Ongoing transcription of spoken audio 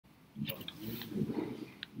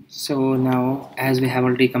So now, as we have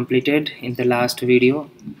already completed in the last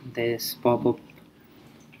video this pop-up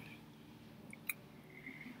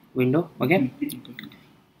window, okay,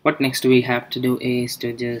 what next we have to do is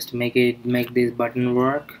to just make this button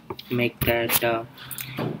work, make that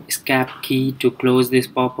escape key to close this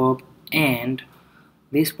pop-up, and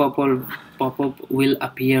this pop-up will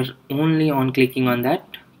appear only on clicking on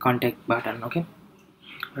that contact button. Okay,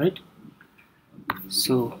 right?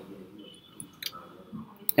 So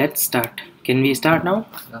let's start. Can we start now?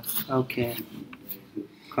 Okay,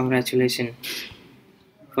 congratulations.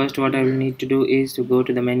 First, what I will need to do is to go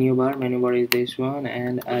to the menu bar. Menu bar is this one,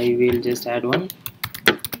 and I will just add one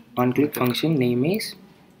click function. Name is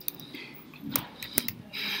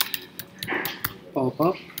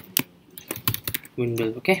Popup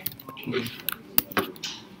Window. Okay,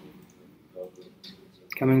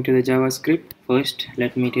 coming to the JavaScript, first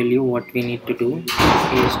let me tell you what we need to do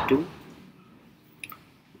is to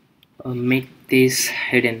make this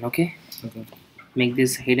hidden. Okay, make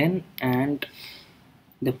this hidden, and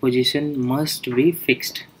the position must be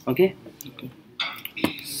fixed. Okay,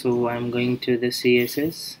 so I'm going to the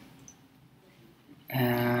CSS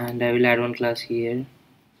and I will add one class here,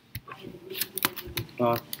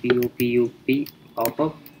 dot popup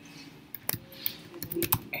popup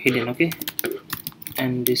hidden. Okay,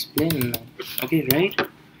 and display none. Okay, right?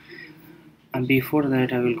 And before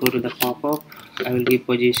that I will go to the pop-up. I will give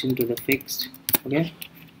position to the fixed. Okay,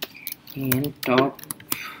 and top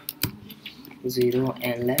 0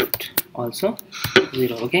 and left also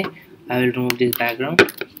 0. Okay, I will remove this background.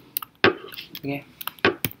 Okay,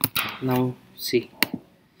 now see,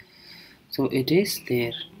 so it is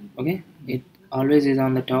there. Okay, it always is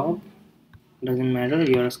on the top, doesn't matter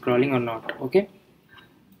you are scrolling or not. Okay,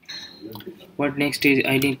 what next is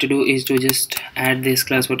I need to do is to just add this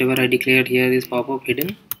class, whatever I declared here is pop-up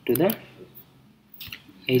hidden, to the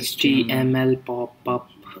HTML pop-up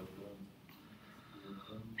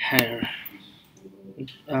header.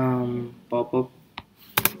 Pop-up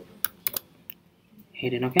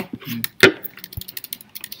hidden. Okay,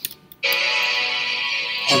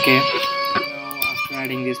 okay, now after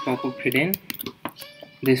adding this pop-up hidden,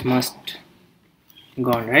 this must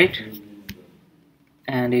gone, right?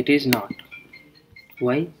 And it is not.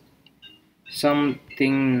 Why?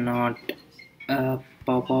 Something not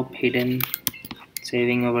pop-up hidden.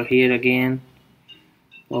 Saving over here again,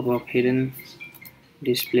 pop-up hidden,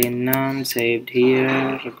 display none, saved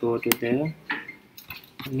here. Go to the,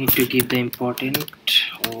 I need to give the important,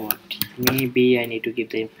 or maybe I need to give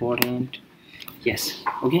the important. Yes.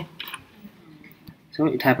 Okay, so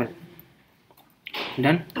it happened.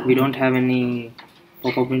 Done. We don't have any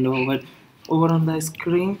pop-up window over on the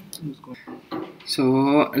screen.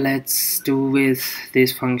 So let's do with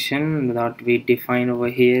this function that we define over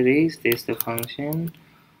here. Is this the function?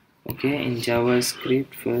 Okay, in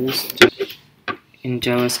JavaScript, first in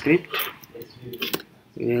JavaScript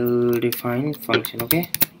we'll define function. Okay,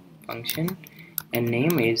 function, and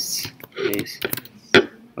name is this.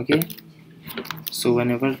 Okay, so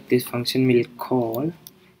whenever this function will call,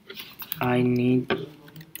 I need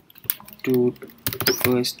to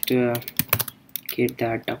first get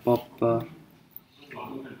that pop-up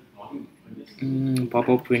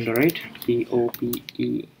window, right?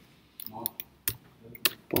 P-O-P-E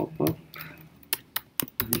pop-up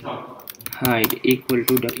hide equal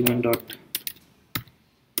to document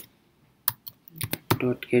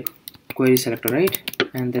dot get query selector, right?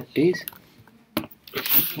 And that is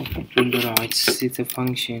pop-up window. Now it's a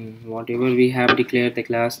function. Whatever we have declared the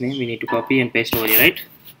class name, we need to copy and paste over here, right?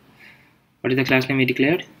 What is the class name we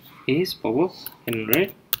declared? Is pop-up window,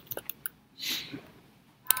 right?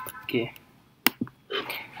 Okay,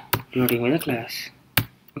 denoting with the class.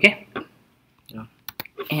 Okay, yeah.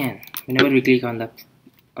 And whenever we click on the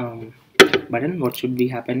button, what should be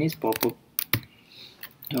happen is pop-up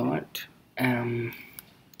dot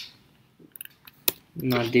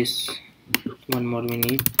not this one more, we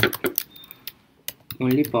need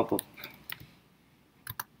only pop-up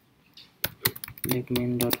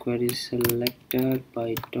document dot query selector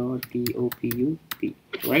by dot popup,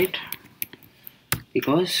 right?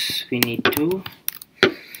 Because we need to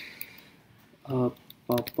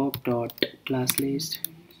pop-up dot class list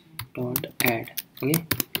dot add. Okay,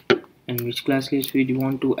 and which class list we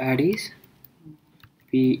want to add is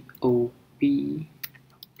pop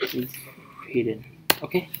hidden.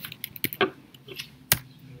 Okay,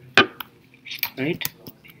 right?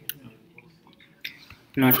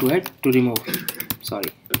 Not to add, to remove,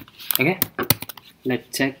 sorry. Okay,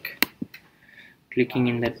 let's check clicking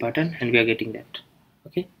in that button, and we are getting that.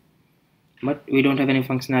 Okay, but we don't have any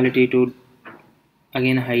functionality to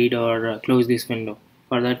again hide or close this window.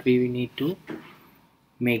 For that we need to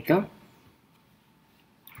make the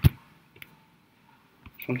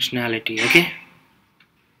functionality. Okay,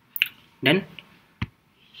 then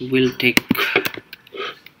we'll take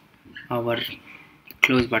our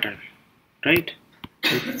close button, right?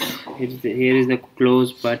 Here is the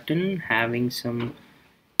close button having some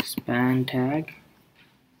span tag.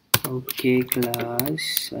 Okay,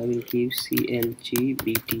 class, I will give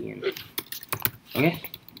CLGBTN. Okay,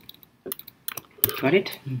 got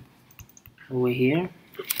it? Over here,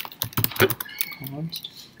 const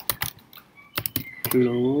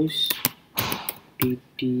close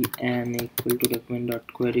btn equal to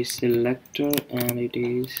document.query selector, and it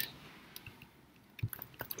is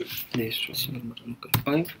this one.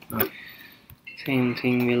 Okay, same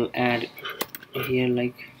thing we'll add here,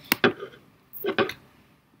 like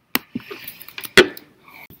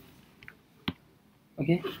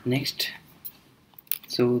okay. Next,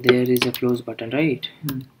 so there is a close button, right?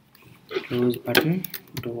 Close button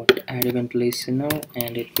dot add event listener,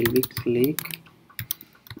 and it will be click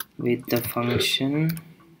with the function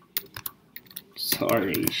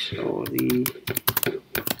sorry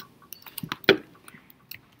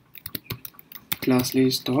class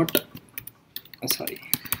list dot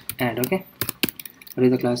add. Okay, what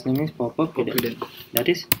is the class name? Is Popup Window. That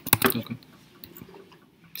is okay.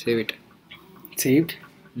 Save it. Saved.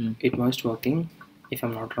 It must working if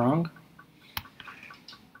I'm not wrong.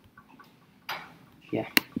 Yeah,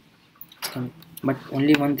 it's coming. But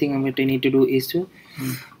only one thing what I need to do is to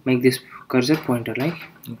make this cursor pointer, right?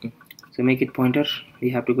 Okay. So make it pointer. We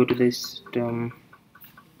have to go to this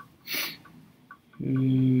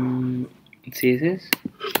CSS,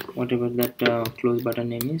 whatever that close button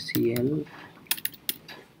name is, CL.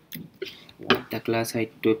 What the class I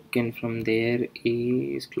took in from there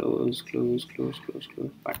is close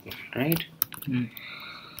button, right?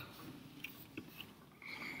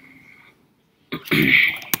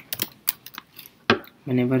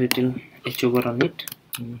 Whenever it will h over on it.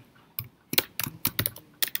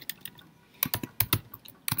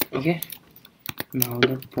 Okay, now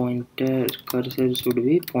the pointer cursor should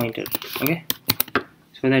be pointer. Okay,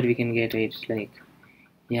 so that we can get it like,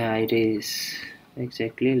 yeah, it is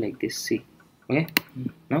exactly like this. See, okay.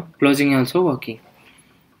 Now closing also working.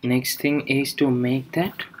 Next thing is to make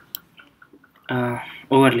that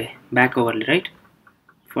overlay, back overlay, right?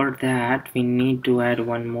 For that we need to add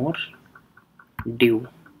one more div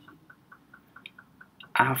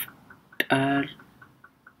after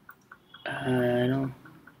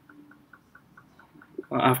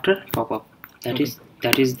after pop-up.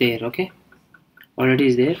 That is there. Okay, already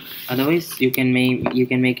is there. Otherwise you can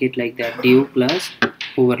make it like that, div plus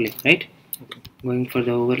overlay, right? Okay. Going for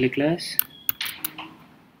the overlay class,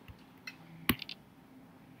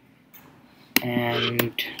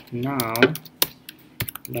 and now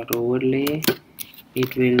that overlay,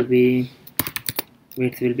 it will be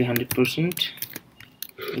width will be 100%.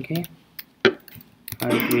 Okay,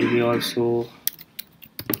 height will be also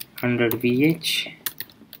 100 VH,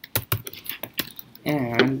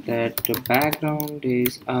 and that background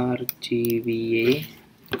is RGBA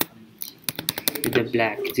with the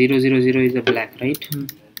black. 000 is the black, right?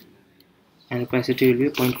 And opacity will be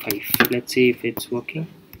 0.5. Let's see if it's working.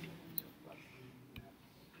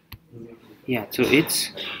 Yeah, so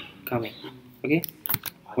it's coming. Okay,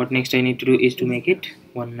 what next I need to do is to make it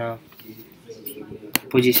one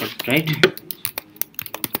position, right?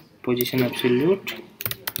 Position absolute,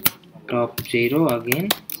 top 0 again,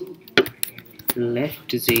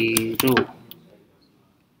 left 0.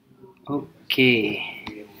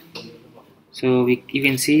 Okay, so you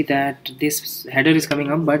can see that this header is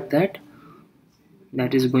coming up, but that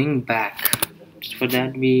is going back. For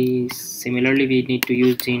that we similarly we need to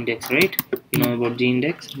use g-index, right? You know about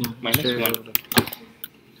g-index?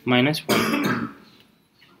 -1.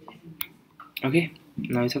 Okay,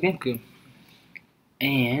 now it's okay.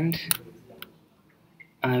 And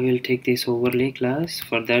I will take this overlay class.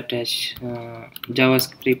 For that as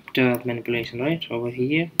JavaScript manipulation, right? Over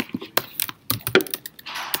here,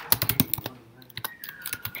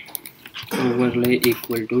 overlay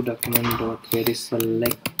equal to document.query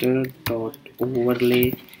selector dot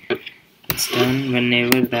overlay. It's done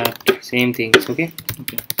whenever that same things. Okay,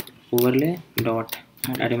 overlay dot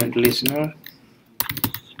add event listener,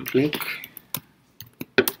 click.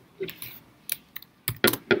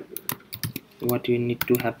 What you need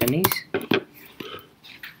to happen is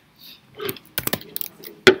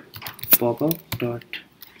popup dot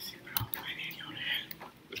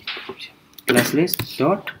class list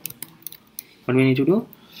dot, what we need to do,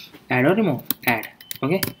 add or remove, add.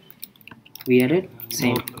 Okay, we added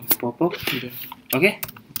same popup. Okay,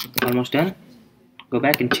 almost done. Go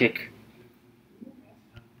back and check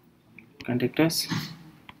contact us.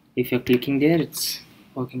 If you're clicking there, it's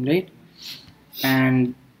working, right?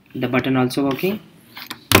 And the button also working.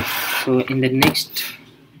 So in the next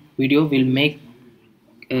video we'll make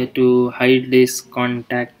to hide this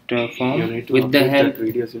contact form with the help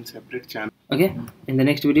videos in separate channel. Okay, in the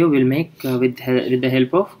next video we'll make with the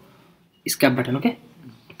help of escape button. Okay,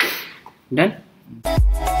 done.